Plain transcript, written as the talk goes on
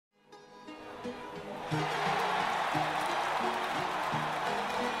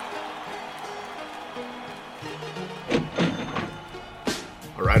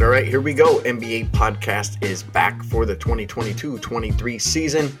right, here we go. NBA Podcast is back for the 2022-23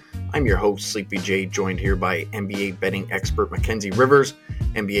 season. I'm your host, SleepyJ, joined here by NBA betting expert Mackenzie Rivers.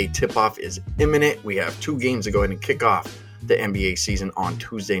 NBA tip-off is imminent. We have 2 games to go ahead and kick off the NBA season on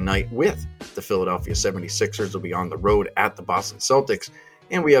Tuesday night with the Philadelphia 76ers will be on the road at the Boston Celtics.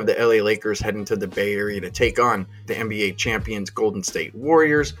 And we have the LA Lakers heading to the Bay Area to take on the NBA champions Golden State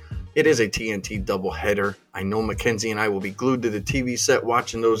Warriors. It is a TNT doubleheader. I know Mackenzie and I will be glued to the TV set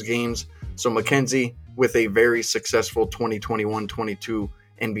watching those games. So Mackenzie, with a very successful 2021-22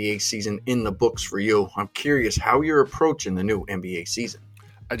 NBA season in the books for you, I'm curious how you're approaching the new NBA season.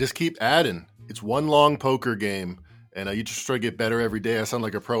 I just keep adding. It's one long poker game, and you just try to get better every day. I sound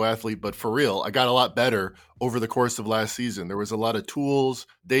like a pro athlete, but for real, I got a lot better over the course of last season. There was a lot of tools,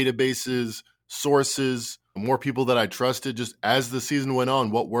 databases, sources, more people that I trusted just as the season went on.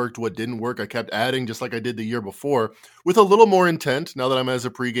 What worked, what didn't work, I kept adding just like I did the year before with a little more intent. Now that I'm as a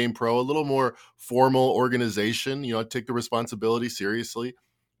pregame pro, a little more formal organization. I take the responsibility seriously.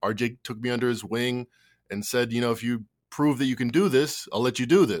 RJ took me under his wing and said, if you prove that you can do this, I'll let you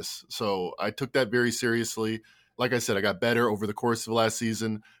do this. So I took that very seriously. Like I said, I got better over the course of last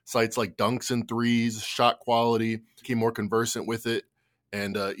season. Sites like dunks and threes, shot quality, became more conversant with it.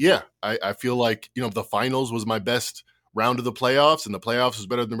 And I feel like, the finals was my best round of the playoffs, and the playoffs was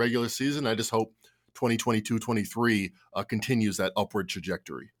better than the regular season. I just hope 2022-23 continues that upward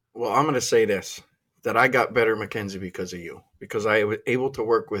trajectory. Well, I'm going to say this, that I got better, Mackenzie, because of you, because I was able to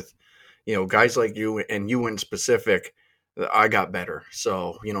work with, guys like you and you in specific. I got better.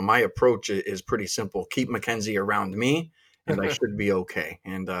 So, my approach is pretty simple. Keep Mackenzie around me and I should be okay.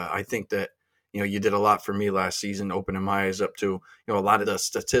 And I think that, you did a lot for me last season, opening my eyes up to, a lot of the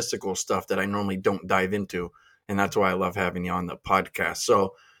statistical stuff that I normally don't dive into. And that's why I love having you on the podcast.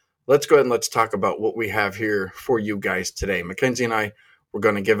 So let's go ahead and let's talk about what we have here for you guys today. Mackenzie and I, we're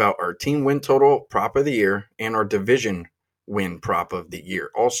going to give out our team win total prop of the year and our division win prop of the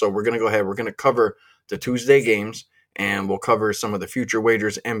year. Also, we're going to go ahead, we're going to cover the Tuesday games, and we'll cover some of the future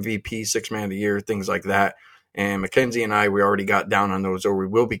wagers, MVP, 6 man of the year, things like that. And Mackenzie and I, we already got down on those, or we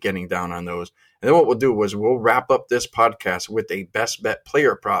will be getting down on those. And then what we'll do is we'll wrap up this podcast with a best bet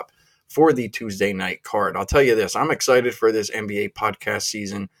player prop for the Tuesday night card. I'll tell you this, I'm excited for this NBA podcast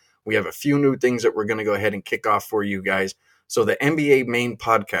season. We have a few new things that we're going to go ahead and kick off for you guys. So the NBA main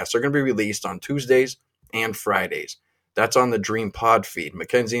podcasts are going to be released on Tuesdays and Fridays. That's on the Dream Pod feed.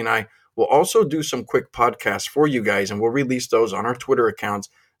 Mackenzie and I will also do some quick podcasts for you guys, and we'll release those on our Twitter accounts.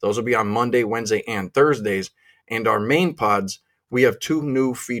 Those will be on Monday, Wednesday, and Thursdays. And our main pods, we have 2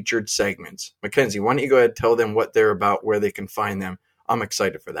 new featured segments. Mackenzie, why don't you go ahead and tell them what they're about, where they can find them. I'm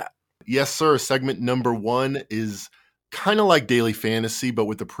excited for that. Yes, sir. Segment number 1 is kind of like daily fantasy, but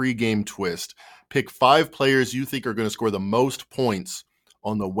with the pregame twist. Pick 5 players you think are going to score the most points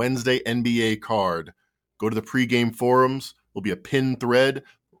on the Wednesday NBA card. Go to the pregame forums. There'll be a pinned thread.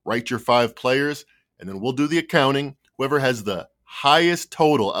 Write your 5 players, and then we'll do the accounting. Whoever has the highest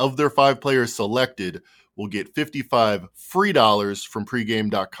total of their 5 players selected will get $55 free from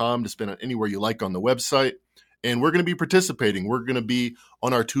pregame.com to spend on anywhere you like on the website. And we're going to be participating. We're going to be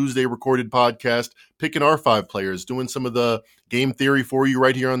on our Tuesday recorded podcast, picking our 5 players, doing some of the game theory for you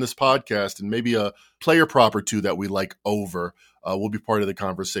right here on this podcast, and maybe a player prop or 2 that we like over will be part of the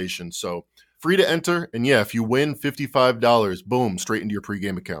conversation. So free to enter. And yeah, if you win $55, boom, straight into your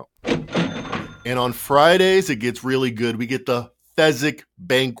pregame account. And on Fridays, it gets really good. We get the Fezzik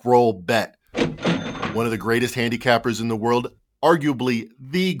Bankroll Bet. One of the greatest handicappers in the world, arguably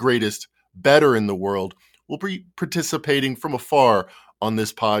the greatest bettor in the world, will be participating from afar on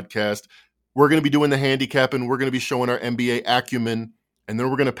this podcast. We're going to be doing the handicapping. We're going to be showing our NBA acumen, and then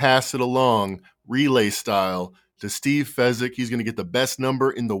we're going to pass it along relay style to Steve Fezzik. He's going to get the best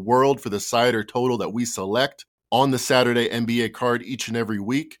number in the world for the side or total that we select on the Saturday NBA card each and every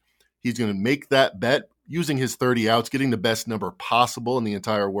week. He's going to make that bet using his 30 outs, getting the best number possible in the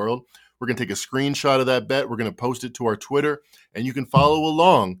entire world. We're going to take a screenshot of that bet. We're going to post it to our Twitter, and you can follow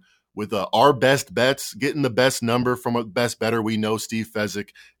along with our best bets, getting the best number from a best bettor we know, Steve Fezzik.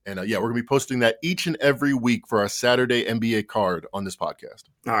 And we're going to be posting that each and every week for our Saturday NBA card on this podcast.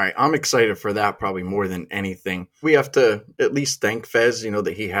 All right. I'm excited for that probably more than anything. We have to at least thank Fez,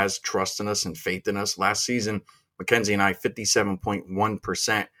 that he has trust in us and faith in us. Last season, Mackenzie and I,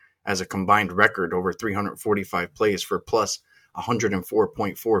 57.1% as a combined record over 345 plays for plus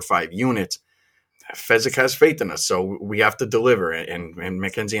 104.45 units. Fezzik has faith in us, so we have to deliver, and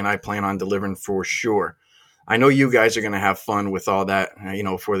Mackenzie and I plan on delivering for sure. I know you guys are going to have fun with all that,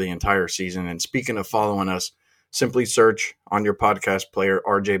 for the entire season. And speaking of following us, simply search on your podcast player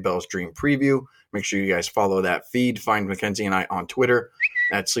RJ Bell's Dream Preview. Make sure you guys follow that feed. Find Mackenzie and I on Twitter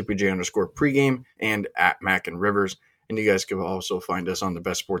at SleepyJ_pregame and at Mac and Rivers. And you guys can also find us on the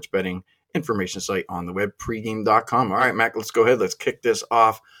best sports betting information site on the web, pregame.com. All right, Mac, let's go ahead. Let's kick this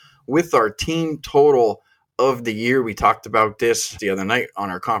off with our team total of the year. We talked about this the other night on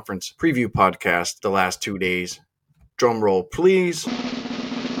our conference preview podcast the last 2 days. Drum roll, please.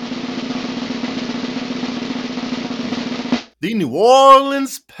 The New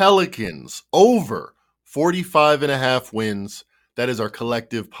Orleans Pelicans over 45.5 wins. That is our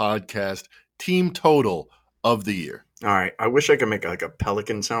collective podcast team total of the year. All right. I wish I could make like a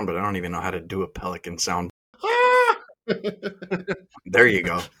pelican sound, but I don't even know how to do a pelican sound. There you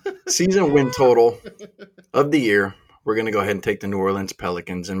go. Season win total of the year. We're going to go ahead and take the New Orleans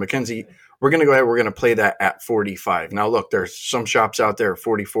Pelicans. And Mackenzie, we're going to go ahead. We're going to play that at 45. Now, look, there's some shops out there at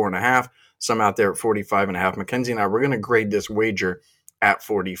 44.5, some out there at 45.5. Mackenzie and I, we're going to grade this wager at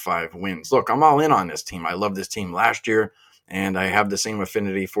 45 wins. Look, I'm all in on this team. I love this team last year, and I have the same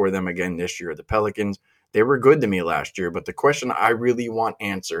affinity for them again this year. The Pelicans, they were good to me last year, but the question I really want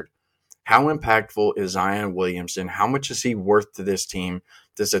answered, how impactful is Zion Williamson? How much is he worth to this team?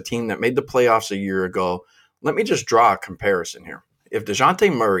 This is a team that made the playoffs a year ago. Let me just draw a comparison here. If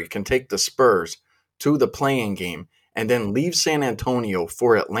DeJounte Murray can take the Spurs to the play-in game and then leave San Antonio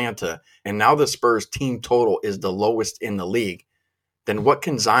for Atlanta, and now the Spurs team total is the lowest in the league, then what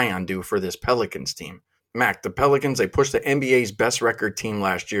can Zion do for this Pelicans team? Mac, the Pelicans, they pushed the NBA's best record team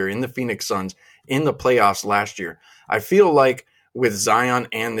last year in the Phoenix Suns in the playoffs last year. I feel like with Zion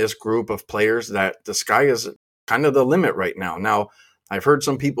and this group of players that the sky is kind of the limit right now. Now, I've heard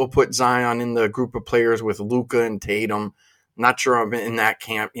some people put Zion in the group of players with Luka and Tatum. Not sure I'm in that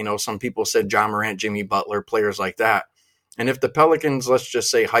camp. You know, some people said John Morant, Jimmy Butler, players like that. And if the Pelicans, let's just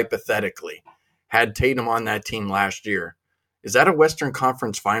say hypothetically, had Tatum on that team last year, is that a Western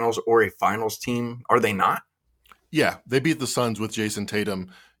Conference Finals or a Finals team? Are they not? Yeah, they beat the Suns with Jason Tatum.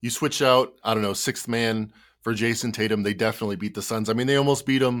 You switch out, I don't know, sixth man for Jason Tatum, they definitely beat the Suns. I mean, they almost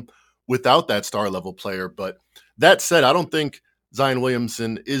beat them without that star-level player. But that said, I don't think Zion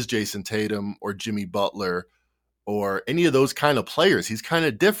Williamson is Jason Tatum or Jimmy Butler or any of those kind of players. He's kind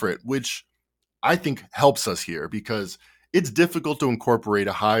of different, which I think helps us here because it's difficult to incorporate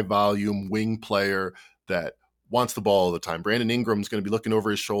a high-volume wing player that wants the ball all the time. Brandon Ingram's going to be looking over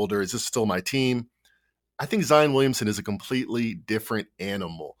his shoulder. Is this still my team? I think Zion Williamson is a completely different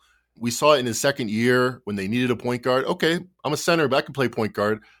animal. We saw it in his second year when they needed a point guard. Okay, I'm a center, but I can play point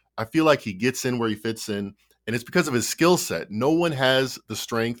guard. I feel like he gets in where he fits in, and it's because of his skill set. No one has the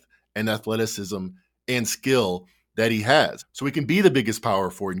strength and athleticism and skill that he has. So he can be the biggest power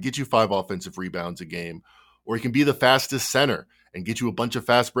forward and get you 5 offensive rebounds a game, or he can be the fastest center and get you a bunch of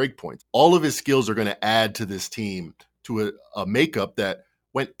fast break points. All of his skills are going to add to this team to a makeup that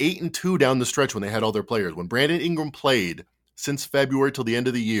went 8-2 down the stretch when they had all their players. When Brandon Ingram played since February till the end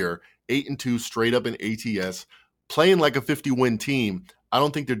of the year, 8-2 straight up in ATS, playing like a 50-win team, I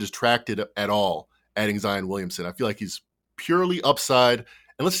don't think they're distracted at all adding Zion Williamson. I feel like he's purely upside.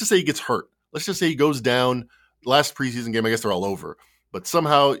 And let's just say he gets hurt. Let's just say he goes down. Last preseason game, I guess they're all over. But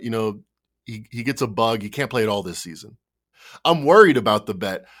somehow, he gets a bug. He can't play at all this season. I'm worried about the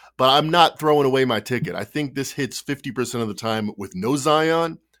bet, but I'm not throwing away my ticket. I think this hits 50% of the time with no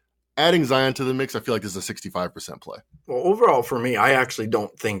Zion. Adding Zion to the mix, I feel like this is a 65% play. Well, overall for me, I actually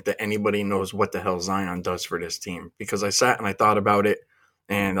don't think that anybody knows what the hell Zion does for this team because I sat and I thought about it,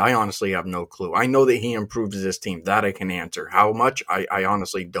 and I honestly have no clue. I know that he improves this team. That I can answer. How much? I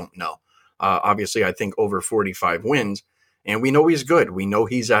honestly don't know. Obviously, I think over 45 wins, and we know he's good. We know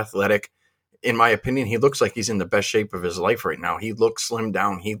he's athletic. In my opinion, he looks like he's in the best shape of his life right now. He looks slimmed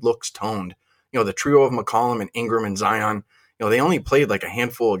down. He looks toned. The trio of McCollum and Ingram and Zion, they only played like a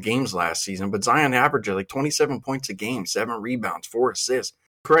handful of games last season, but Zion averaged like 27 points a game, 7 rebounds, 4 assists.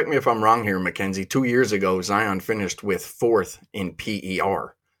 Correct me if I'm wrong here, Mackenzie. 2 years ago, Zion finished with 4th in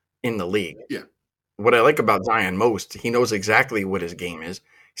PER in the league. Yeah. What I like about Zion most, he knows exactly what his game is.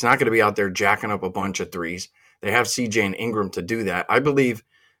 He's not going to be out there jacking up a bunch of threes. They have CJ and Ingram to do that. I believe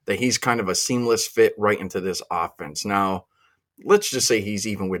that he's kind of a seamless fit right into this offense. Now, let's just say he's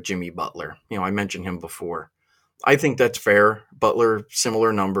even with Jimmy Butler. I mentioned him before. I think that's fair. Butler,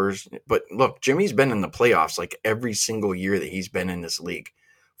 similar numbers. But look, Jimmy's been in the playoffs like every single year that he's been in this league.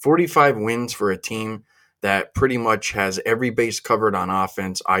 45 wins for a team that pretty much has every base covered on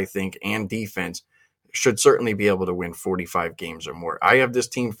offense, I think, and defense, should certainly be able to win 45 games or more. I have this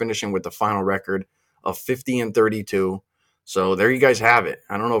team finishing with the final record of 50-32. So there you guys have it.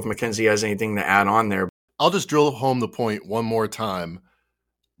 I don't know if Mackenzie has anything to add on there. I'll just drill home the point one more time.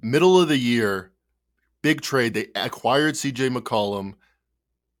 Middle of the year, big trade. They acquired CJ McCollum.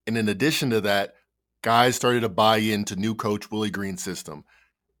 And in addition to that, guys started to buy into new coach Willie Green's system.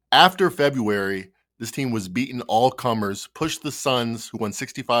 After February, this team was beating all comers, pushed the Suns, who won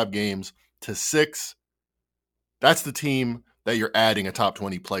 65 games, to 6. That's the team that you're adding a top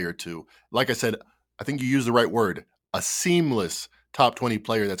 20 player to. Like I said, I think you used the right word, a seamless top 20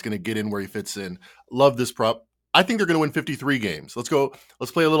 player that's going to get in where he fits in. Love this prop. I think they're going to win 53 games. Let's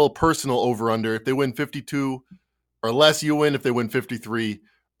play a little personal over-under. If they win 52 or less, you win. If they win 53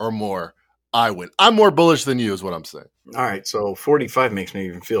 or more, I win. I'm more bullish than you is what I'm saying. All right, so 45 makes me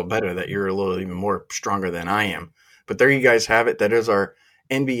even feel better that you're a little even more stronger than I am. But there you guys have it. That is our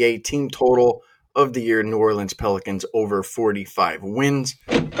NBA team total of the year. New Orleans Pelicans over 45 wins.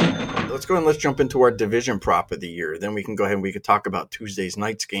 Let's go and let's jump into our division prop of the year. Then we can go ahead and we could talk about Tuesday's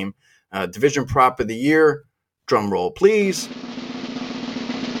night's game. Division prop of the year. Drum roll, please.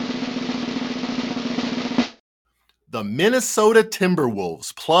 The Minnesota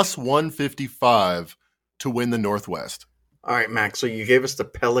Timberwolves plus 155 to win the Northwest. All right, Max, so you gave us the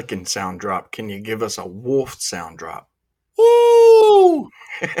Pelican sound drop. Can you give us a Wolf sound drop? Woo!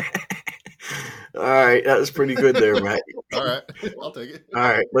 All right, that was pretty good there, Matt. All right, I'll take it. All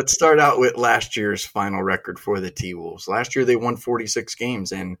right, let's start out with last year's final record for the T-Wolves. Last year they won 46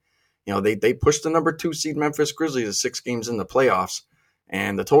 games, and they pushed the number 2 seed Memphis Grizzlies to 6 games in the playoffs.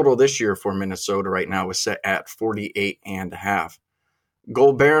 And the total this year for Minnesota right now is set at 48.5.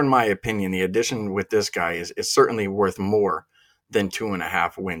 Gobert, in my opinion, the addition with this guy is certainly worth more than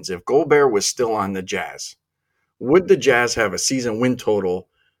 2.5 wins. If Gobert was still on the Jazz, would the Jazz have a season win total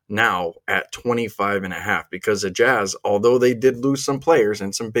now at 25.5? Because the Jazz, although they did lose some players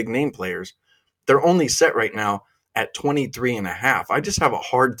and some big name players, they're only set right now at 23.5. I just have a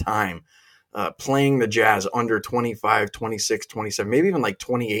hard time playing the Jazz under 25, 26, 27, maybe even like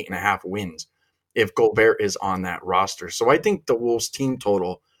 28.5 wins if Gobert is on that roster. So I think the Wolves team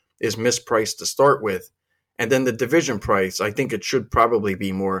total is mispriced to start with. And then the division price, I think it should probably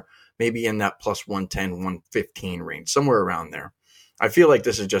be more maybe in that plus 110, 115 range, somewhere around there. I feel like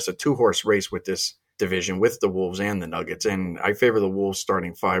this is just a 2-horse race with this division with the Wolves and the Nuggets. And I favor the Wolves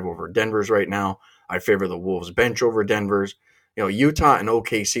starting 5 over Denver's right now. I favor the Wolves bench over Denver's. Utah and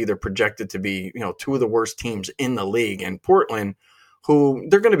OKC, they're projected to be, 2 of the worst teams in the league. And Portland, who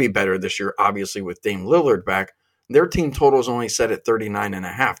they're going to be better this year, obviously, with Dame Lillard back. Their team total is only set at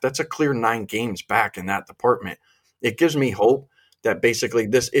 39.5. That's a clear 9 games back in that department. It gives me hope that basically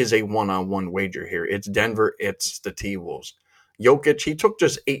this is a one-on-one wager here. It's Denver, it's the T-Wolves. Jokic, he took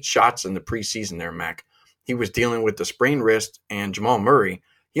just 8 shots in the preseason there, Mac. He was dealing with the sprained wrist, and Jamal Murray,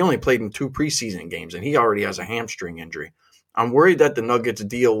 he only played in 2 preseason games, and he already has a hamstring injury. I'm worried that the Nuggets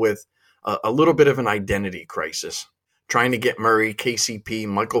deal with a little bit of an identity crisis, trying to get Murray, KCP,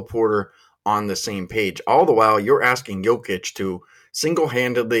 Michael Porter on the same page. All the while, you're asking Jokic to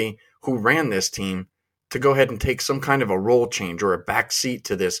single-handedly, who ran this team, to go ahead and take some kind of a role change or a backseat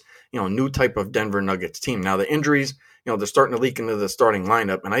to this, new type of Denver Nuggets team. Now, the injuries, they're starting to leak into the starting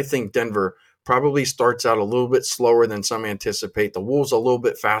lineup, and I think Denver probably starts out a little bit slower than some anticipate. The Wolves a little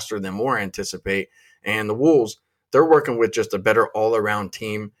bit faster than more anticipate, and the Wolves, they're working with just a better all-around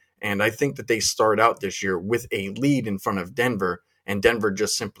team, and I think that they start out this year with a lead in front of Denver, and Denver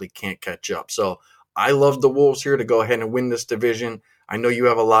just simply can't catch up. So I love the Wolves here to go ahead and win this division. I know you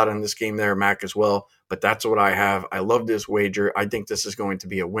have a lot on this game there, Mac, as well, but that's what I have. I love this wager. I think this is going to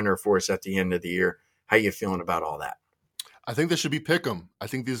be a winner for us at the end of the year. How you feeling about all that? I think this should be pick 'em. I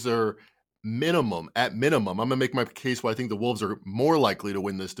think these are at minimum. I'm going to make my case why I think the Wolves are more likely to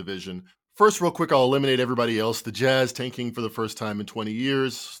win this division. First, real quick, I'll eliminate everybody else. The Jazz tanking for the first time in 20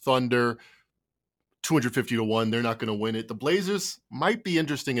 years. Thunder, 250 to 1. They're not going to win it. The Blazers might be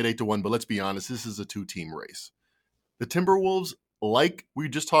interesting at 8 to 1, but let's be honest, this is a 2-team race. The Timberwolves, like we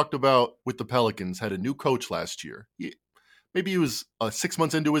just talked about with the Pelicans, had a new coach last year. Maybe he was 6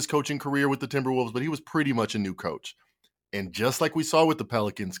 months into his coaching career with the Timberwolves, but he was pretty much a new coach. And just like we saw with the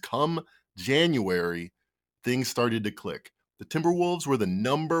Pelicans, come January, things started to click. The Timberwolves were the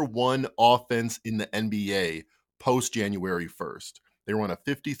number 1 offense in the NBA post January 1st. They were on a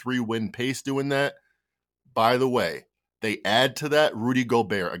 53-win pace doing that. By the way, they add to that Rudy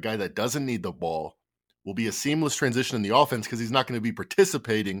Gobert, a guy that doesn't need the ball, will be a seamless transition in the offense because he's not going to be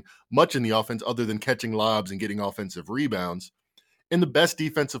participating much in the offense other than catching lobs and getting offensive rebounds, and the best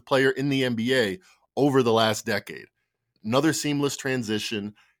defensive player in the NBA over the last decade. Another seamless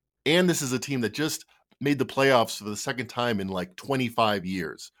transition, and this is a team that just made the playoffs for the second time in like 25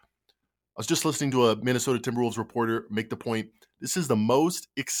 years. I was just listening to a Minnesota Timberwolves reporter make the point, this is the most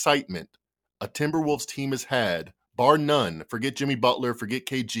excitement a Timberwolves team has had, bar none, forget Jimmy Butler, forget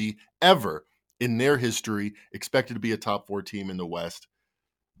KG, ever in their history, expected to be a top 4 team in the West.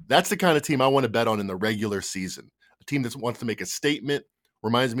 That's the kind of team I want to bet on in the regular season. A team that wants to make a statement,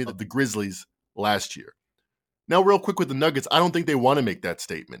 Reminds me of the Grizzlies last year. Now, real quick with the Nuggets, I don't think they want to make that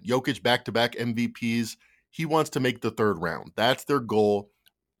statement. Jokic back-to-back MVPs. He wants to make the third round. That's their goal.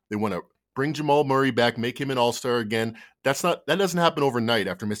 They want to bring Jamal Murray back, make him an all-star again. That doesn't happen overnight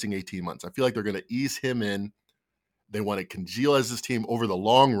after missing 18 months. I feel like they're going to ease him in. They want to congeal as this team over the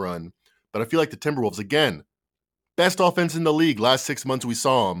long run. But I feel like the Timberwolves, again, best offense in the league. Last 6 months we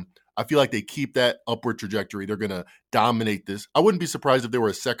saw them. I feel like they keep that upward trajectory. They're going to dominate this. I wouldn't be surprised if they were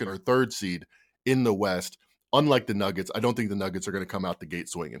a second or third seed in the West. Unlike the Nuggets, I don't think the Nuggets are going to come out the gate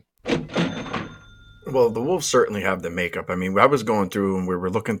swinging. Well, the Wolves certainly have the makeup. I mean, I was going through and we were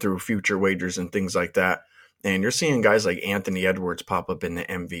looking through future wagers and things like that. And you're seeing guys like Anthony Edwards pop up in the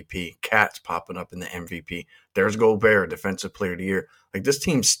MVP, Cats popping up in the MVP. There's Gobert, Defensive Player of the Year. Like, this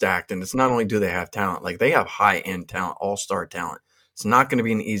team's stacked, and it's not only do they have talent, like they have high-end talent, all-star talent. It's not going to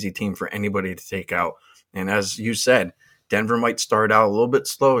be an easy team for anybody to take out. And as you said, Denver might start out a little bit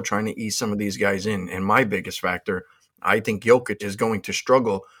slow trying to ease some of these guys in. And my biggest factor, I think Jokic is going to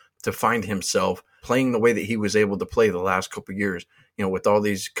struggle to find himself playing the way that he was able to play the last couple of years, you know, with all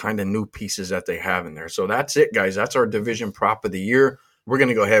these kind of new pieces that they have in there. So that's it, guys. That's our division prop of the year. We're going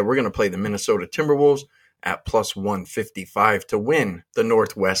to go ahead. We're going to play the Minnesota Timberwolves at plus 155 to win the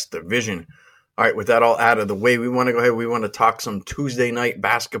Northwest Division. All right, with that all out of the way, we want to go ahead. We want to talk some Tuesday night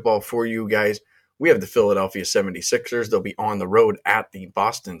basketball for you guys. We have the Philadelphia 76ers. They'll be on the road at the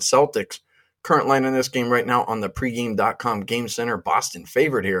Boston Celtics. Current line in this game right now on the pregame.com game center. Boston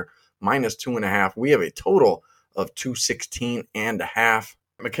favored here, minus 2.5. We have a total of 216.5.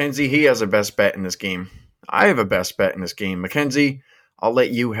 Mackenzie, he has a best bet in this game. I have a best bet in this game. Mackenzie, I'll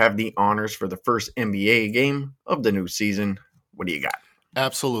let you have the honors for the first NBA game of the new season. What do you got?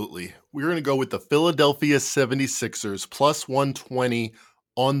 Absolutely. We're going to go with the Philadelphia 76ers plus 120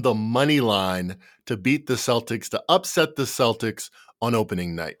 on the money line to beat the Celtics, to upset the Celtics on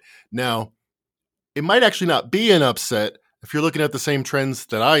opening night. Now, it might actually not be an upset if you're looking at the same trends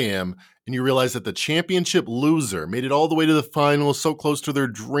that I am, and you realize that the championship loser made it all the way to the finals, so close to their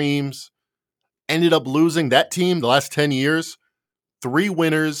dreams, ended up losing. That team, the last 10 years, 3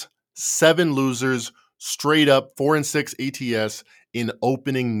 winners, 7 losers, straight up 4-6 ATS in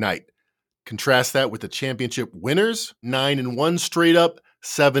opening night. Contrast that with the championship winners, 9-1 straight up,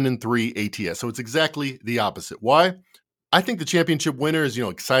 7-3 ATS. So it's exactly the opposite. Why? I think the championship winner is,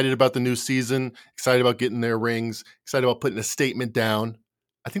 excited about the new season, excited about getting their rings, excited about putting a statement down.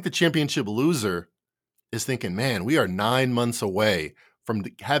 I think the championship loser is thinking, man, we are 9 months away from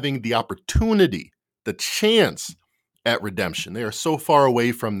having the opportunity, the chance at redemption. They are so far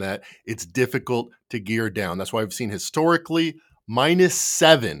away from that, it's difficult to gear down. That's why I've seen historically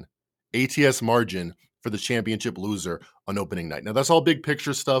 -7 ATS margin for the championship loser on opening night. Now, that's all big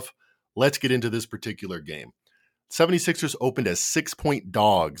picture stuff. Let's get into this particular game. 76ers opened as 6-point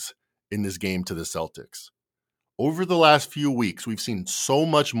dogs in this game to the Celtics. Over the last few weeks, we've seen so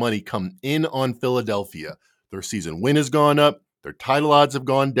much money come in on Philadelphia. Their season win has gone up. Their title odds have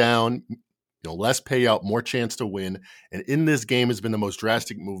gone down. Less payout, more chance to win. And in this game has been the most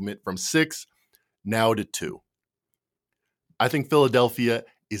drastic movement from 6 now to 2. I think Philadelphia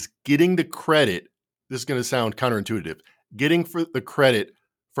is getting the credit. This is going to sound counterintuitive. Getting for the credit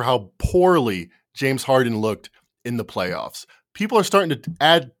for how poorly James Harden looked in the playoffs. People are starting to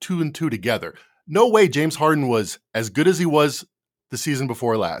add 2 and 2 together. No way James Harden was as good as he was the season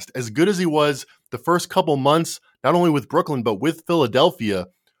before last, as good as he was the first couple months, not only with Brooklyn, but with Philadelphia,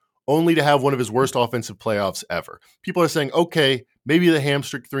 only to have one of his worst offensive playoffs ever. People are saying, okay, maybe the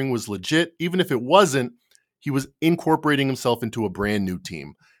hamstring thing was legit. Even if it wasn't, he was incorporating himself into a brand new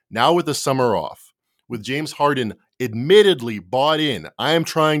team. Now with the summer off, with James Harden admittedly bought in, I am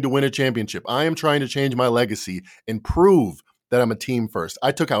trying to win a championship. I am trying to change my legacy and prove that I'm a team first.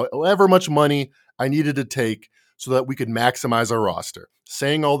 I took however much money I needed to take so that we could maximize our roster,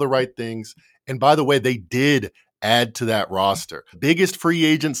 saying all the right things. And by the way, they did add to that roster. Biggest free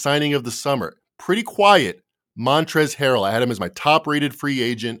agent signing of the summer. Pretty quiet. Montrezl Harrell. I had him as my top-rated free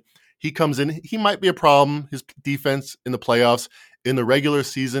agent. He comes in. He might be a problem. His defense in the playoffs. In the regular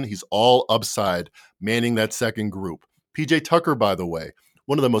season, he's all upside, manning that second group. PJ Tucker, by the way,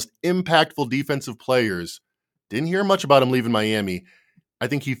 one of the most impactful defensive players. Didn't hear much about him leaving Miami. I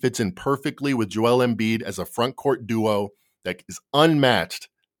think he fits in perfectly with Joel Embiid as a front court duo that is unmatched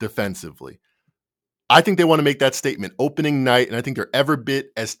defensively. I think they want to make that statement opening night, and I think they're every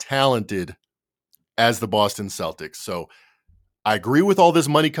bit as talented as the Boston Celtics. So I agree with all this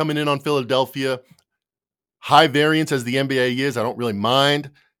money coming in on Philadelphia. High variance as the NBA is, I don't really mind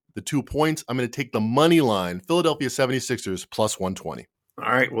the 2 points. I'm going to take the money line, Philadelphia 76ers plus 120.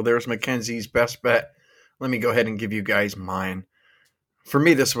 All right, well, there's Mackenzie's best bet. Let me go ahead and give you guys mine. For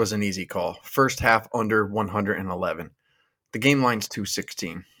me, this was an easy call. First half under 111. The game line's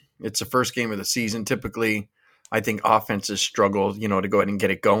 216. It's the first game of the season. Typically, I think offenses struggle, to go ahead and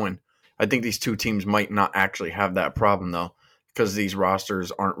get it going. I think these two teams might not actually have that problem, though, because these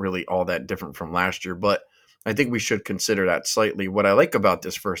rosters aren't really all that different from last year. But I think we should consider that slightly. What I like about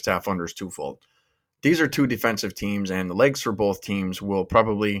this first half under is twofold. These are two defensive teams, and the legs for both teams will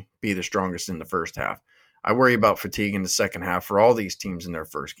probably be the strongest in the first half. I worry about fatigue in the second half for all these teams in their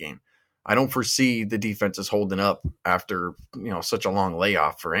first game. I don't foresee the defenses holding up after, such a long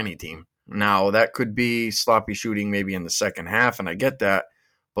layoff for any team. Now, that could be sloppy shooting maybe in the second half, and I get that,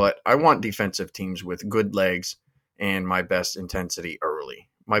 but I want defensive teams with good legs and my best intensity early.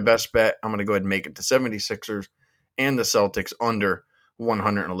 My best bet, I'm going to go ahead and make it the 76ers and the Celtics under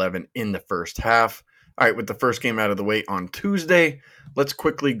 111 in the first half. All right, with the first game out of the way on Tuesday, let's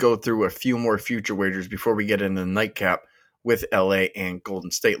quickly go through a few more future wagers before we get into the nightcap with LA and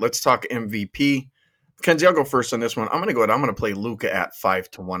Golden State. Let's talk MVP. Mackenzie, I'll go first on this one. I'm going to go ahead. I'm going to play Luka at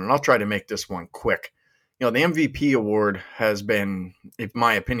 5-1, and I'll try to make this one quick. The MVP award has been, in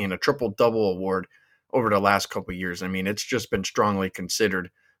my opinion, a triple-double award over the last couple of years. I mean, it's just been strongly considered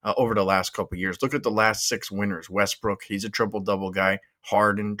over the last couple of years. Look at the last 6 winners. Westbrook, he's a triple-double guy.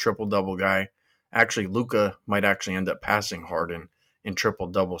 Harden, triple-double guy. Actually, Luka might actually end up passing Harden in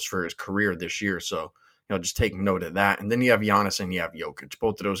triple-doubles for his career this year. So, just take note of that. And then you have Giannis and you have Jokic.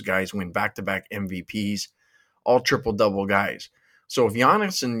 Both of those guys win back-to-back MVPs, all triple-double guys. So if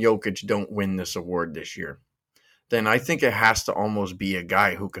Giannis and Jokic don't win this award this year, then I think it has to almost be a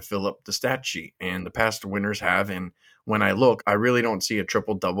guy who could fill up the stat sheet. And the past winners have. And when I look, I really don't see a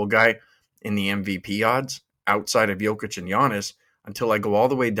triple-double guy in the MVP odds outside of Jokic and Giannis until I go all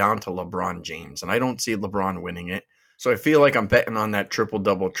the way down to LeBron James. And I don't see LeBron winning it. So I feel like I'm betting on that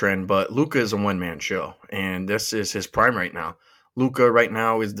triple-double trend, but Luka is a one-man show, and this is his prime right now. Luka right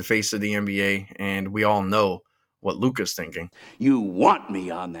now is the face of the NBA, and we all know what Luka's thinking. You want me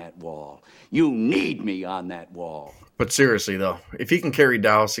on that wall. You need me on that wall. But seriously, though, if he can carry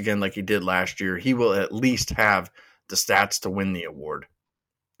Dallas again like he did last year, he will at least have the stats to win the award.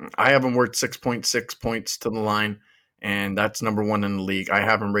 I have him worth 6.6 points to the line, and that's number 1 in the league. I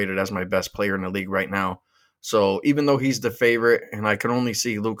have him rated as my best player in the league right now. So even though he's the favorite, and I can only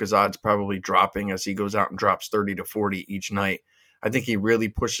see Luka's odds probably dropping as he goes out and drops 30 to 40 each night, I think he really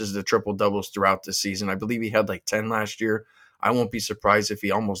pushes the triple-doubles throughout the season. I believe he had like 10 last year. I won't be surprised if he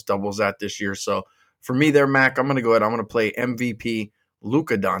almost doubles that this year. So for me there, Mac, I'm going to go ahead. I'm going to play MVP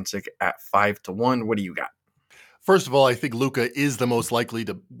Luka Doncic at 5-1. What do you got? First of all, I think Luka is the most likely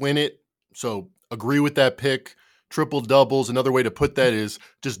to win it. So agree with that pick. Triple-doubles, another way to put that is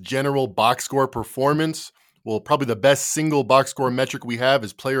just general box score performance. Well, probably the best single box score metric we have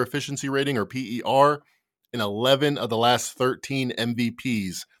is player efficiency rating, or PER. And 11 of the last 13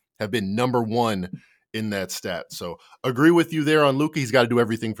 MVPs have been number 1 in that stat. So agree with you there on Luka. He's got to do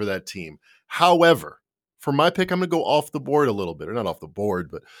everything for that team. However, for my pick, I'm going to go off the board a little bit. Or not off the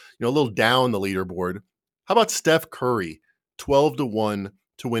board, but a little down the leaderboard. How about Steph Curry, 12-1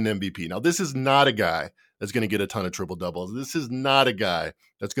 to win MVP? Now, this is not a guy that's going to get a ton of triple-doubles. This is not a guy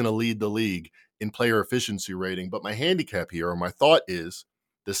that's going to lead the league in player efficiency rating. But my handicap here, or my thought, is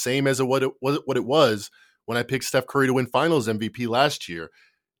the same as what it was when I picked Steph Curry to win Finals MVP last year.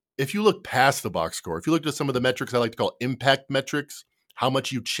 If you look past the box score, if you look at some of the metrics I like to call impact metrics, how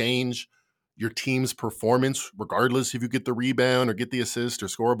much you change your team's performance, regardless if you get the rebound or get the assist or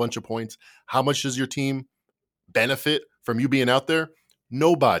score a bunch of points, how much does your team benefit from you being out there?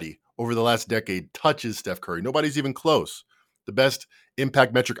 Nobody over the last decade touches Steph Curry. Nobody's even close. The best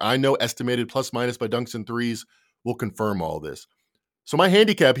impact metric I know, estimated plus minus by dunks and threes, will confirm all this. So my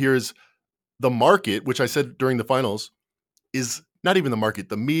handicap here is the market, which I said during the finals, is not even the market.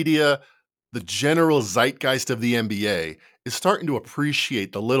 The media, the general zeitgeist of the NBA is starting to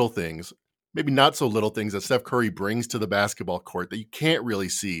appreciate the little things, maybe not so little things, that Steph Curry brings to the basketball court that you can't really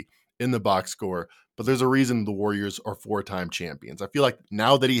see in the box score. But there's a reason the Warriors are 4-time champions. I feel like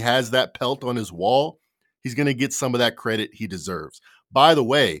now that he has that pelt on his wall, he's going to get some of that credit he deserves. By the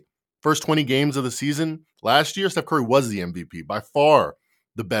way, first 20 games of the season last year, Steph Curry was the MVP, by far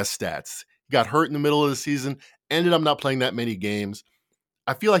the best stats. He got hurt in the middle of the season, ended up not playing that many games.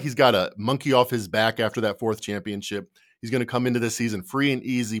 I feel like he's got a monkey off his back after that 4th championship. He's going to come into this season free and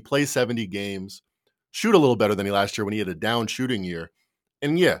easy, play 70 games, shoot a little better than he last year when he had a down shooting year.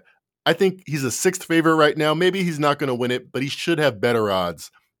 And yeah, I think he's a 6th favorite right now. Maybe he's not going to win it, but he should have better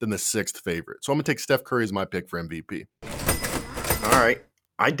odds than the 6th favorite. So I'm going to take Steph Curry as my pick for MVP. All right.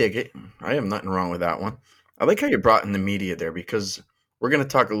 I dig it. I have nothing wrong with that one. I like how you brought in the media there, because we're going to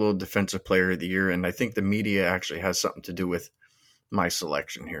talk a little defensive player of the year, and I think the media actually has something to do with my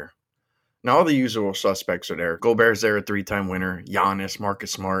selection here. Now, all the usual suspects are there. Gobert's there, a 3-time winner. Giannis,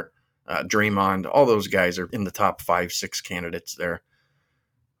 Marcus Smart, Draymond, all those guys are in the top 5, 6 candidates there.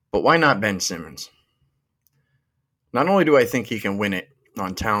 But why not Ben Simmons? Not only do I think he can win it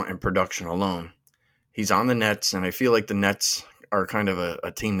on talent and production alone, he's on the Nets, and I feel like the Nets are kind of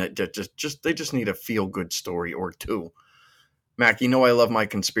a team that just need a feel-good story or two. Mac, you know I love my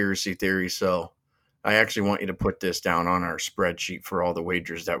conspiracy theory, so I actually want you to put this down on our spreadsheet for all the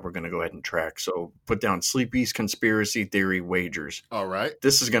wagers that we're going to go ahead and track. So put down Sleepy's conspiracy theory wagers. All right.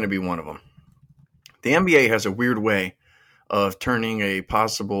 This is going to be one of them. The NBA has a weird way of turning a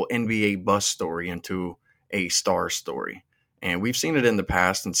possible NBA bust story into a star story. And we've seen it in the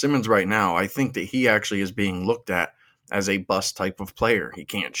past. And Simmons right now, I think that he actually is being looked at as a bust type of player. He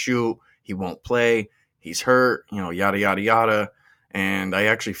can't shoot. He won't play. He's hurt, yada, yada, yada. And I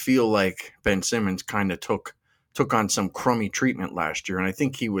actually feel like Ben Simmons kind of took on some crummy treatment last year. And I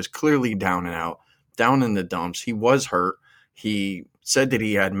think he was clearly down and out, down in the dumps. He was hurt. He said that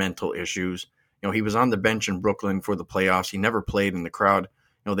he had mental issues. He was on the bench in Brooklyn for the playoffs. He never played in the crowd.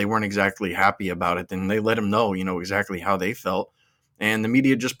 They weren't exactly happy about it. And they let him know, exactly how they felt. And the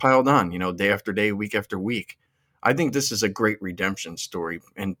media just piled on, day after day, week after week. I think this is a great redemption story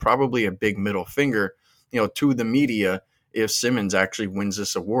and probably a big middle finger, to the media if Simmons actually wins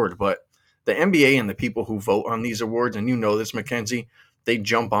this award. But the NBA and the people who vote on these awards, and you know this, Mackenzie, they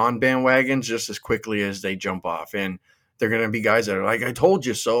jump on bandwagons just as quickly as they jump off. And they're going to be guys that are like, I told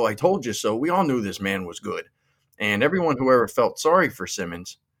you so, I told you so. We all knew this man was good. And everyone who ever felt sorry for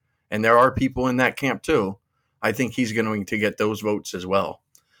Simmons, and there are people in that camp too, I think he's going to get those votes as well.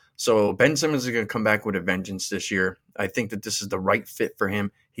 So Ben Simmons is going to come back with a vengeance this year. I think that this is the right fit for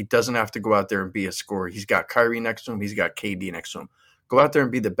him. He doesn't have to go out there and be a scorer. He's got Kyrie next to him. He's got KD next to him. Go out there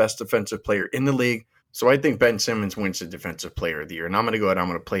and be the best defensive player in the league. So I think Ben Simmons wins the Defensive Player of the Year. And I'm going to go ahead. I'm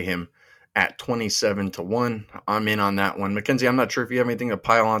going to play him at 27-1. I'm in on that one. Mackenzie, I'm not sure if you have anything to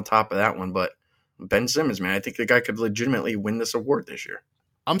pile on top of that one, but Ben Simmons, man, I think the guy could legitimately win this award this year.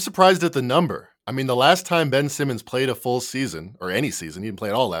 I'm surprised at the number. I mean, the last time Ben Simmons played a full season, or any season, he didn't play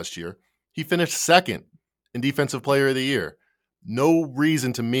at all last year, he finished second in Defensive Player of the Year. No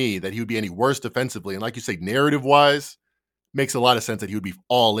reason to me that he would be any worse defensively. And like you say, narrative-wise, makes a lot of sense that he would be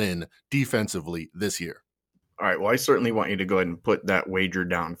all in defensively this year. All right, well, I certainly want you to go ahead and put that wager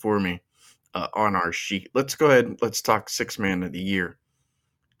down for me on our sheet. Let's go ahead. Let's talk Sixth Man of the Year.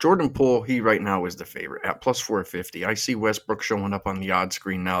 Jordan Poole, he right now is the favorite at plus 450. I see Westbrook showing up on the odds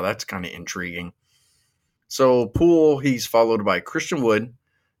screen now. That's kind of intriguing. So Poole, he's followed by Christian Wood,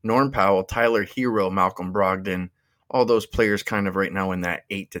 Norm Powell, Tyler Hero, Malcolm Brogdon. All those players kind of right now in that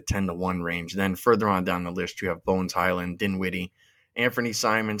 8 to 10-1 range. Then further on down the list, you have Bones Highland, Dinwiddie, Anthony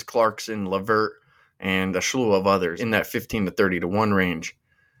Simons, Clarkson, LeVert, and a slew of others in that 15 to 30-1 range.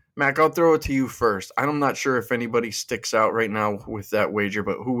 Mac, I'll throw it to you first. I'm not sure if anybody sticks out right now with that wager,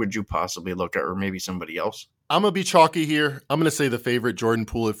 but who would you possibly look at, or maybe somebody else? I'm going to be chalky here. I'm going to say the favorite, Jordan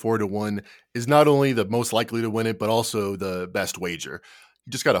Poole at 4-1, is not only the most likely to win it, but also the best wager.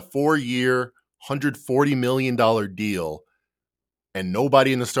 He just got a 4-year, $140 million deal, and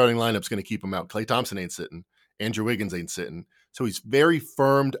nobody in the starting lineup is going to keep him out. Klay Thompson ain't sitting. Andrew Wiggins ain't sitting. So he's very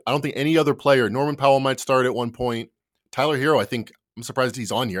firmed. I don't think any other player, Norman Powell might start at one point. Tyler Hero, I'm surprised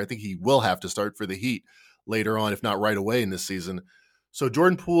he's on here. I think he will have to start for the Heat later on, if not right away in this season. So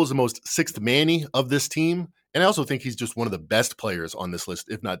Jordan Poole is the most sixth manny of this team. And I also think he's just one of the best players on this list,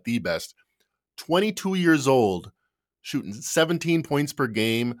 if not the best. 22 years old, shooting 17 points per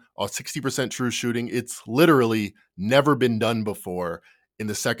game, 60% true shooting. It's literally never been done before in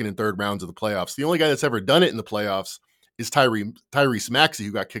the second and third rounds of the playoffs. The only guy that's ever done it in the playoffs is Tyrese Maxey,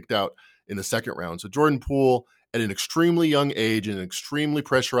 who got kicked out in the second round. So Jordan Poole, at an extremely young age, in an extremely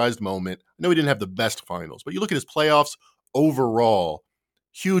pressurized moment. I know he didn't have the best finals, but you look at his playoffs overall,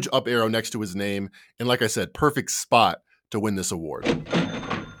 huge up arrow next to his name. And like I said, perfect spot to win this award.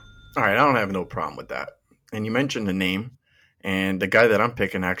 All right, I don't have no problem with that. And you mentioned the name, and the guy that I'm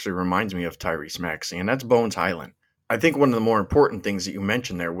picking actually reminds me of Tyrese Maxey, and that's Bones Highland. I think one of the more important things that you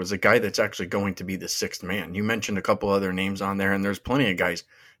mentioned there was a guy that's actually going to be the sixth man. You mentioned a couple other names on there, and there's plenty of guys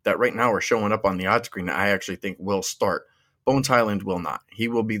that right now are showing up on the odds screen that I actually think will start. Bones Highland will not. He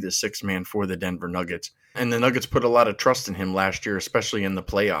will be the sixth man for the Denver Nuggets. And the Nuggets put a lot of trust in him last year, especially in the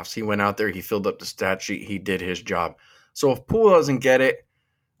playoffs. He went out there, he filled up the stat sheet, he did his job. So if Poole doesn't get it,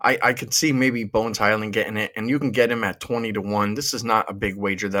 I could see maybe Bones Highland getting it, and you can get him at 20-1. This is not a big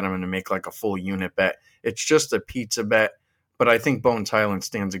wager that I'm going to make like a full unit bet. It's just a pizza bet, but I think Bones Highland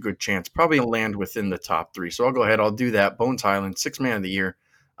stands a good chance. Probably land within the top three. So I'll go ahead, I'll do that. Bones Highland, sixth man of the year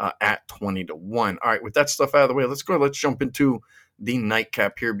at 20-1. All right, with that stuff out of the way, let's jump into the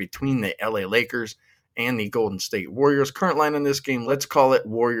nightcap here between the LA Lakers and the Golden State Warriors. Current line in this game, let's call it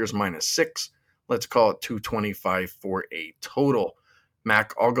Warriors -6. Let's call it 225 for a total.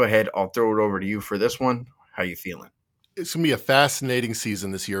 Mac, I'll go ahead. I'll throw it over to you for this one. How you feeling? It's going to be a fascinating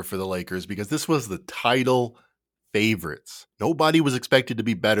season this year for the Lakers because this was the title favorites. Nobody was expected to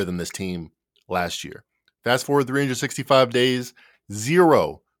be better than this team last year. Fast forward 365 days,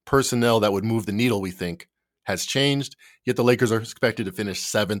 zero personnel that would move the needle, we think, has changed, yet the Lakers are expected to finish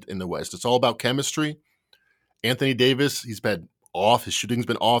 7th in the West. It's all about chemistry. Anthony Davis, he's been off. His shooting's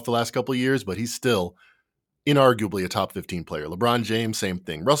been off the last couple of years, but he's still inarguably a top 15 player. LeBron James, same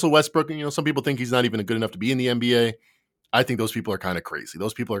thing. Russell Westbrook, some people think he's not even good enough to be in the NBA. I think those people are kind of crazy.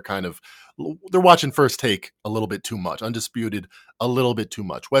 Those people are they're watching First Take a little bit too much. Undisputed, a little bit too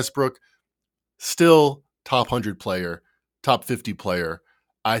much. Westbrook, still top 100 player, top 50 player.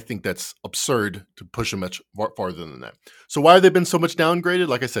 I think that's absurd to push him much farther than that. So why have they been so much downgraded?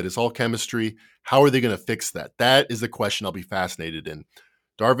 Like I said, it's all chemistry. How are they going to fix that? That is the question I'll be fascinated in.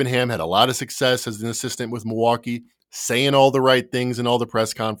 Darvin Ham had a lot of success as an assistant with Milwaukee, saying all the right things in all the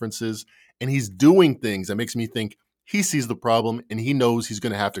press conferences, and he's doing things that makes me think he sees the problem and he knows he's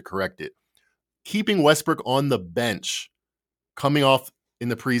going to have to correct it. Keeping Westbrook on the bench coming off in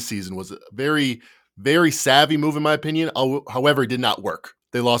the preseason was a very, very savvy move in my opinion. However, it did not work.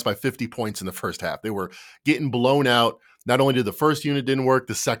 They lost by 50 points in the first half. They were getting blown out. Not only did the first unit didn't work,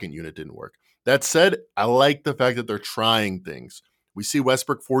 the second unit didn't work. That said, I like the fact that they're trying things. We see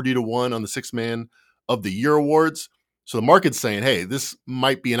Westbrook 40-1 on the Sixth Man of the Year awards. So the market's saying, hey, this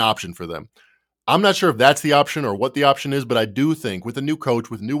might be an option for them. I'm not sure if that's the option or what the option is, but I do think with a new coach,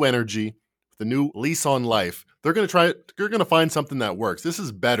 with new energy, with a new lease on life, they're going to find something that works. This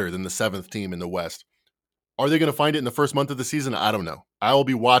is better than the 7th team in the West. Are they going to find it in the first month of the season? I don't know. I will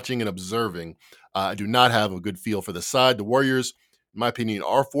be watching and observing. I do not have a good feel for the side. The Warriors, in my opinion,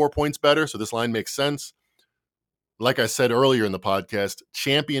 are 4 points better, so this line makes sense. Like I said earlier in the podcast,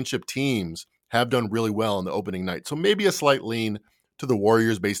 championship teams have done really well on the opening night. So maybe a slight lean to the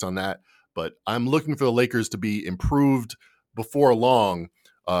Warriors based on that. But I'm looking for the Lakers to be improved before long.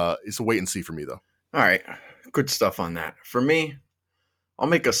 It's a wait and see for me, though. All right. Good stuff on that. For me, I'll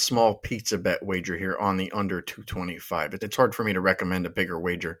make a small pizza bet wager here on the under 225. It's hard for me to recommend a bigger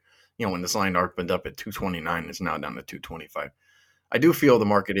wager. When this line opened up at 229, it's now down to 225. I do feel the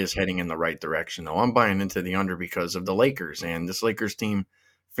market is heading in the right direction, though. I'm buying into the under because of the Lakers, and this Lakers team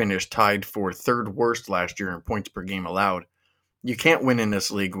finished tied for 3rd worst last year in points per game allowed. You can't win in this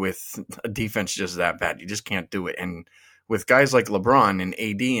league with a defense just that bad. You just can't do it. And with guys like LeBron and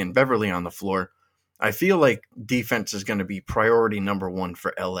AD and Beverly on the floor, I feel like defense is going to be priority number 1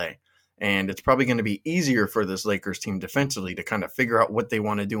 for LA. And it's probably going to be easier for this Lakers team defensively to kind of figure out what they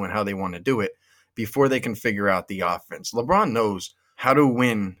want to do and how they want to do it before they can figure out the offense. LeBron knows how to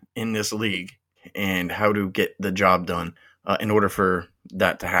win in this league and how to get the job done in order for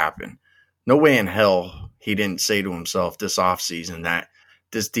that to happen. No way in hell he didn't say to himself this offseason that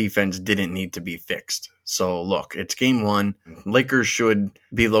this defense didn't need to be fixed. So look, it's game 1. Lakers should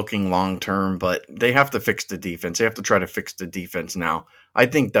be looking long-term, but they have to fix the defense. They have to try to fix the defense now. I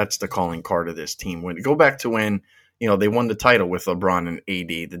think that's the calling card of this team. Go back to when they won the title with LeBron and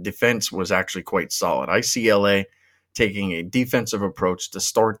AD. The defense was actually quite solid. I see LA taking a defensive approach to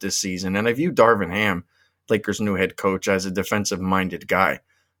start this season, and I view Darvin Ham, Lakers' new head coach, as a defensive-minded guy.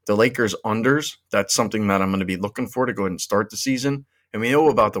 The Lakers unders, that's something that I'm going to be looking for to go ahead and start the season. And we know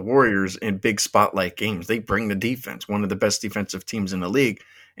about the Warriors in big spotlight games. They bring the defense, one of the best defensive teams in the league.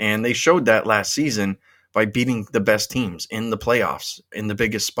 And they showed that last season by beating the best teams in the playoffs, in the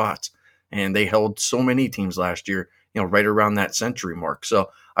biggest spots. And they held so many teams last year, right around that century mark. So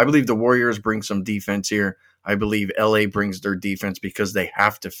I believe the Warriors bring some defense here. I believe LA brings their defense because they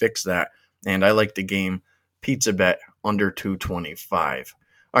have to fix that. And I like the game pizza bet under 225.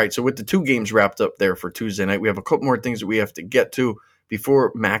 All right, so with the 2 games wrapped up there for Tuesday night, we have a couple more things that we have to get to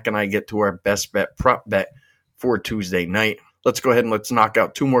before Mac and I get to our best bet prop bet for Tuesday night. Let's go ahead and let's knock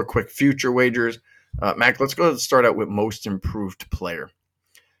out 2 more quick future wagers. Mac, let's go ahead and start out with most improved player.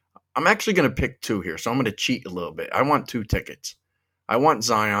 I'm actually going to pick 2 here, so I'm going to cheat a little bit. I want 2 tickets. I want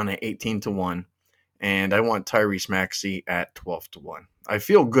Zion at 18-1, and I want Tyrese Maxey at 12-1. I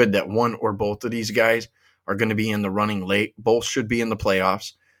feel good that one or both of these guys are going to be in the running late. Both should be in the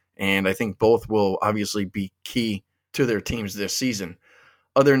playoffs, and I think both will obviously be key to their teams this season.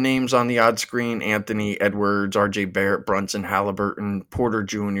 Other names on the odds screen: Anthony Edwards, R.J. Barrett, Brunson, Halliburton, Porter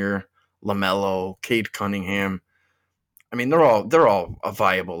Jr., LaMelo, Cade Cunningham. I mean, they're all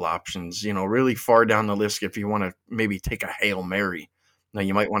viable options. Really far down the list, if you want to maybe take a Hail Mary. Now,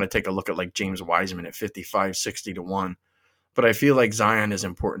 you might want to take a look at like James Wiseman at 55, 60-1. but I feel like Zion is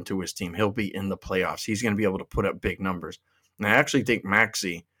important to his team. He'll be in the playoffs. He's going to be able to put up big numbers. And I actually think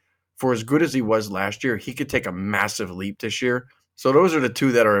Maxey, for as good as he was last year, he could take a massive leap this year. So those are the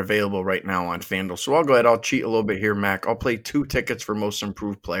two that are available right now on FanDuel. So I'll go ahead. I'll cheat a little bit here, Mac. I'll play 2 tickets for most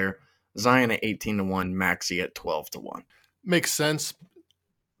improved player. Zion at 18-1, Maxey at 12-1. Makes sense.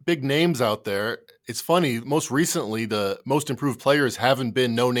 Big names out there. It's funny. Most recently, the most improved players haven't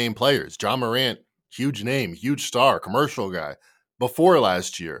been no-name players. John Morant, huge name, huge star, commercial guy before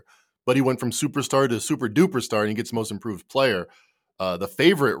last year. But he went from superstar to super duper star and he gets most improved player. The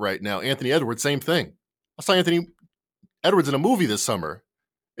favorite right now, Anthony Edwards, same thing. I saw Anthony Edwards in a movie this summer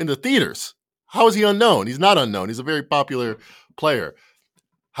in the theaters. How is he unknown? He's not unknown. He's a very popular player.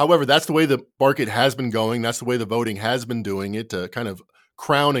 However, that's the way the market has been going. That's the way the voting has been doing it to kind of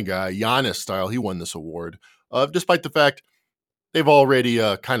crown a guy, Giannis style. He won this award, despite the fact they've already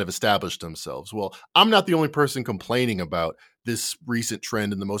kind of established themselves. Well, I'm not the only person complaining about this recent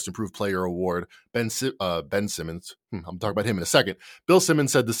trend in the Most Improved Player award. Ben Simmons, I'm talking about him in a second. Bill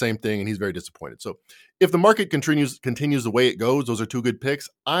Simmons said the same thing, and he's very disappointed. So if the market continues the way it goes, those are 2 good picks.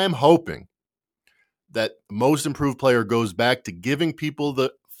 I'm hoping that Most Improved Player goes back to giving people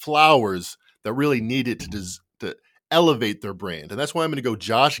the flowers that really need it to elevate their brand. And that's why I'm going to go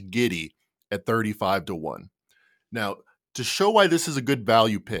Josh Giddey at 35-1. Now, to show why this is a good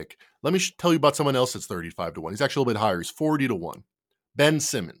value pick, let me tell you about someone else that's 35-1. He's actually a little bit higher. He's 40-1. Ben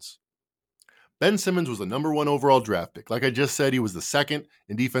Simmons. Ben Simmons was the number 1 overall draft pick. Like I just said, he was the 2nd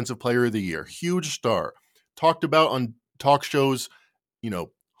in Defensive Player of the Year. Huge star. Talked about on talk shows,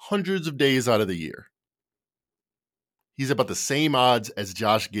 hundreds of days out of the year. He's about the same odds as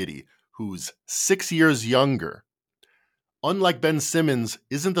Josh Giddey, who's 6 years younger. Unlike Ben Simmons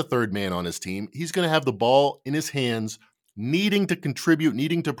isn't the third man on his team, he's going to have the ball in his hands, needing to contribute,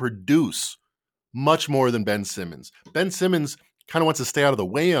 needing to produce much more than Ben Simmons. Ben Simmons kind of wants to stay out of the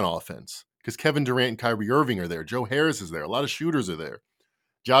way on offense because Kevin Durant and Kyrie Irving are there. Joe Harris is there. A lot of shooters are there.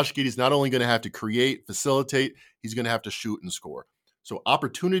 Josh Giddey's not only going to have to create, facilitate, he's going to have to shoot and score. So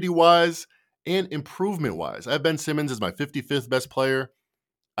opportunity-wise and improvement-wise, I have Ben Simmons as my 55th best player.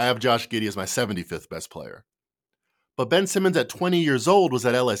 I have Josh Giddey as my 75th best player. But Ben Simmons at 20 years old was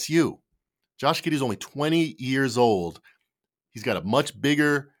at LSU. Josh Giddey's only 20 years old. He's got a much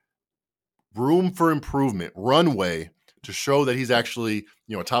bigger room for improvement, runway, to show that he's actually,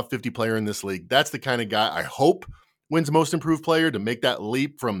 a top 50 player in this league. That's the kind of guy I hope wins Most Improved Player, to make that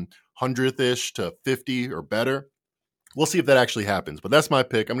leap from 100th-ish to 50 or better. We'll see if that actually happens. But that's my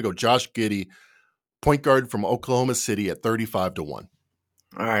pick. I'm going to go Josh Giddey, point guard from Oklahoma City at 35-1. All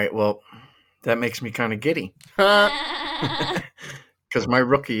right, well, that makes me kind of giddy. Because my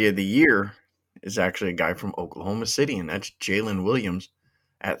rookie of the year is actually a guy from Oklahoma City, and that's Jalen Williams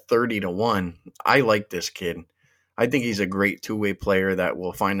at 30-1. I like this kid. I think he's a great 2-way player that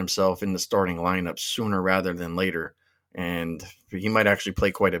will find himself in the starting lineup sooner rather than later. And he might actually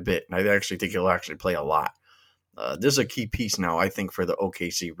play quite a bit. I actually think he'll actually play a lot. This is a key piece now, I think, for the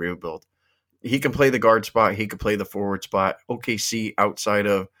OKC rebuild. He can play the guard spot. He can play the forward spot. OKC, outside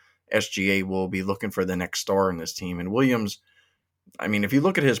of SGA, will be looking for the next star in this team. And Williams, if you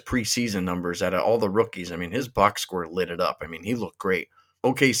look at his preseason numbers out of all the rookies, his box score lit it up. He looked great.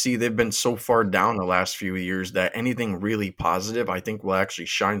 OKC, they've been so far down the last few years that anything really positive, I think, will actually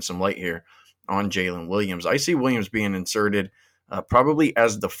shine some light here on Jalen Williams. I see Williams being inserted probably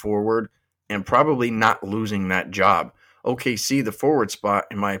as the forward and probably not losing that job. OKC, the forward spot,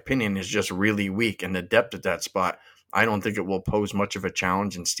 in my opinion, is just really weak, and the depth at that spot, I don't think it will pose much of a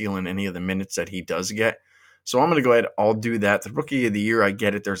challenge in stealing any of the minutes that he does get. So I'm going to go ahead. I'll do that. The rookie of the year, I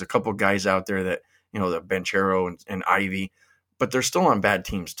get it. There's a couple guys out there that, the Banchero and Ivy, but they're still on bad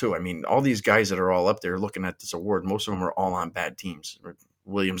teams too. All these guys that are all up there looking at this award, most of them are all on bad teams.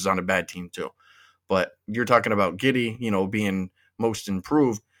 Williams is on a bad team too. But you're talking about Giddey, being most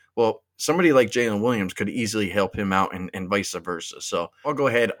improved. Well, somebody like Jalen Williams could easily help him out and vice versa. So I'll go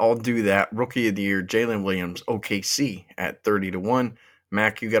ahead. I'll do that. Rookie of the year, Jalen Williams, OKC at 30-1.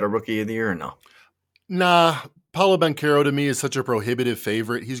 Mac, you got a rookie of the year or no? Nah, Paolo Banchero to me is such a prohibitive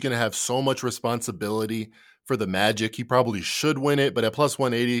favorite. He's going to have so much responsibility for the Magic. He probably should win it, but at plus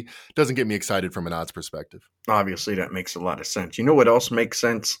 180 doesn't get me excited from an odds perspective. Obviously, that makes a lot of sense. You know what else makes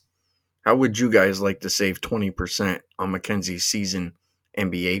sense? How would you guys like to save 20% on Mackenzie's season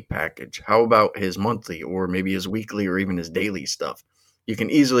NBA package? How about his monthly or maybe his weekly or even his daily stuff? You can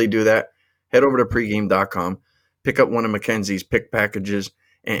easily do that. Head over to pregame.com, pick up one of Mackenzie's pick packages,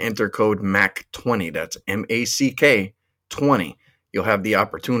 and enter code MACK20. That's MACK 20. You'll have the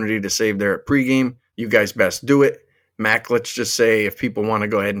opportunity to save there at pregame. You guys best do it. Mac, let's just say if people want to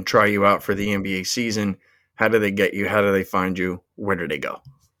go ahead and try you out for the NBA season, How do they get you? How do they find you? Where do they go?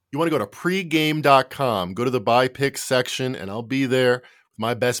 You want to go to pregame.com, go to the buy picks section, and I'll be there with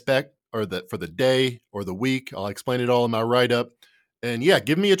my best bet for the day or the week. I'll explain it all in my write-up. And yeah,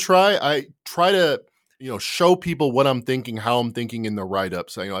 give me a try. I try to, show people what I'm thinking, how I'm thinking in the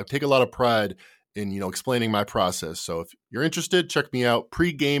write-up. So, I take a lot of pride in, explaining my process. So if you're interested, check me out,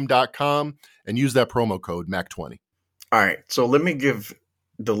 pregame.com, and use that promo code MAC20. All right. So let me give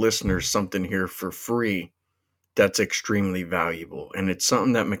the listeners something here for free that's extremely valuable. And it's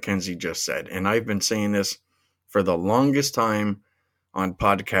something that Mackenzie just said. And I've been saying this for the longest time on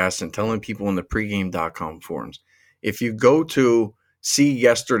podcasts and telling people in the pregame.com forums. If you go to see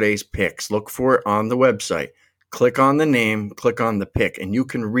yesterday's picks, look for it on the website, click on the name, click on the pick, and you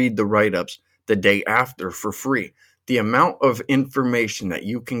can read the write-ups the day after for free. The amount of information that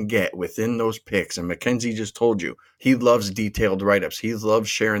you can get within those picks, and Mackenzie just told you, he loves detailed write-ups. He loves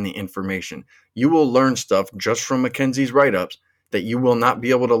sharing the information. You will learn stuff just from Mackenzie's write-ups that you will not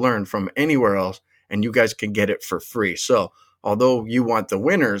be able to learn from anywhere else, and you guys can get it for free. So, although you want the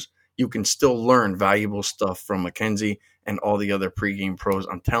winners, you can still learn valuable stuff from Mackenzie and all the other pregame pros.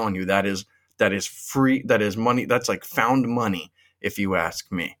 I'm telling you, that is free. That is money. That's like found money, if you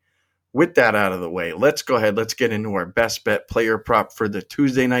ask me. With that out of the way, let's go ahead. Let's get into our best bet player prop for the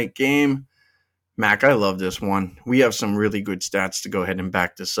Tuesday night game. Mac, I love this one. We have some really good stats to go ahead and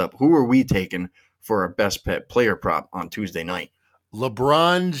back this up. Who are we taking for our best bet player prop on Tuesday night?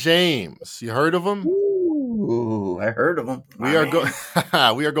 LeBron James. You heard of him? Ooh, I heard of him.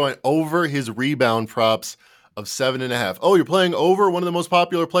 We are going over his rebound props of 7.5. Oh, you're playing over one of the most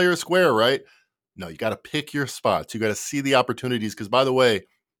popular players square, right? No, you got to pick your spots. You got to see the opportunities because, by the way,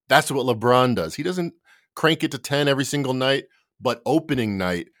 that's what LeBron does. He doesn't crank it to 10 every single night, but opening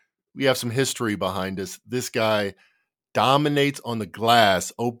night, we have some history behind us. This guy dominates on the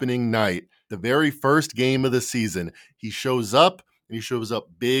glass opening night. The very first game of the season, he shows up, and he shows up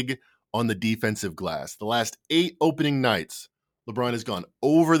big on the defensive glass. The last 8 opening nights, LeBron has gone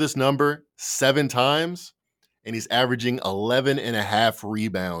over this number 7 times, and he's averaging 11.5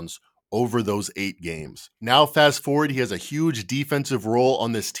 rebounds over those 8 games. Now, fast forward, he has a huge defensive role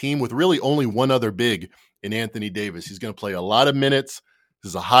on this team with really only one other big in Anthony Davis. He's going to play a lot of minutes. This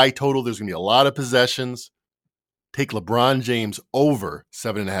is a high total. There's going to be a lot of possessions. Take LeBron James over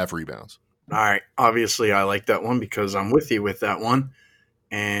 7.5 rebounds. All right. Obviously, I like that one because I'm with you with that one.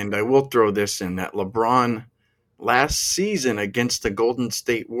 And I will throw this in that LeBron last season against the Golden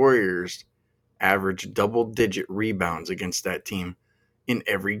State Warriors averaged double-digit rebounds against that team in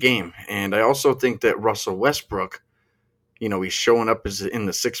every game. And I also think that Russell Westbrook, he's showing up as in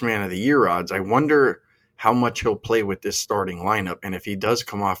the 6th man of the year odds. I wonder how much he'll play with this starting lineup. And if he does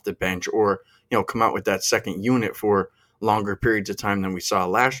come off the bench or, come out with that second unit for longer periods of time than we saw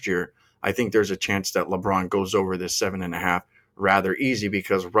last year, I think there's a chance that LeBron goes over this 7.5 rather easy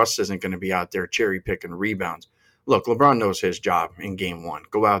because Russ isn't going to be out there cherry picking rebounds. Look, LeBron knows his job in game 1.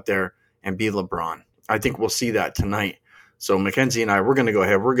 Go out there and be LeBron. I think we'll see that tonight. So Mackenzie and I, we're going to go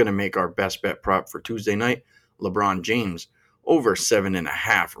ahead. We're going to make our best bet prop for Tuesday night. LeBron James over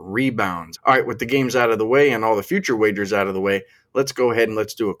 7.5 rebounds. All right, with the games out of the way and all the future wagers out of the way, let's go ahead and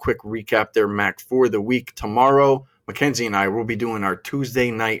let's do a quick recap there, Mac, for the week. Tomorrow, Mackenzie and I will be doing our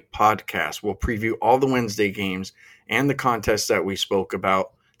Tuesday night podcast. We'll preview all the Wednesday games and the contests that we spoke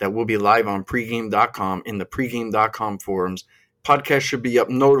about that will be live on pregame.com in the pregame.com forums. Podcast should be up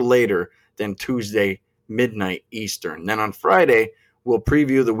no later than Tuesday midnight Eastern. Then on Friday, we'll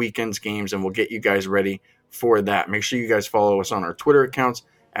preview the weekend's games and we'll get you guys ready for that. Make sure you guys follow us on our Twitter accounts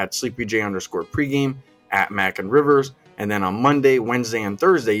at SleepyJ_pregame, at Mac and Rivers. And then on Monday, Wednesday, and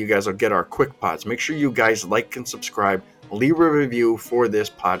Thursday, you guys will get our quick pods. Make sure you guys like and subscribe. Leave a review for this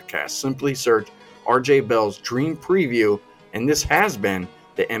podcast. Simply search RJ Bell's Dream Preview. And this has been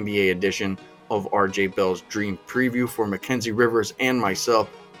the NBA edition of RJ Bell's Dream Preview. For Mackenzie Rivers and myself,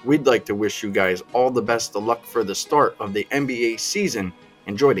 we'd like to wish you guys all the best of luck for the start of the NBA season.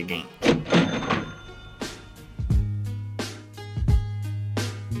 Enjoy the game.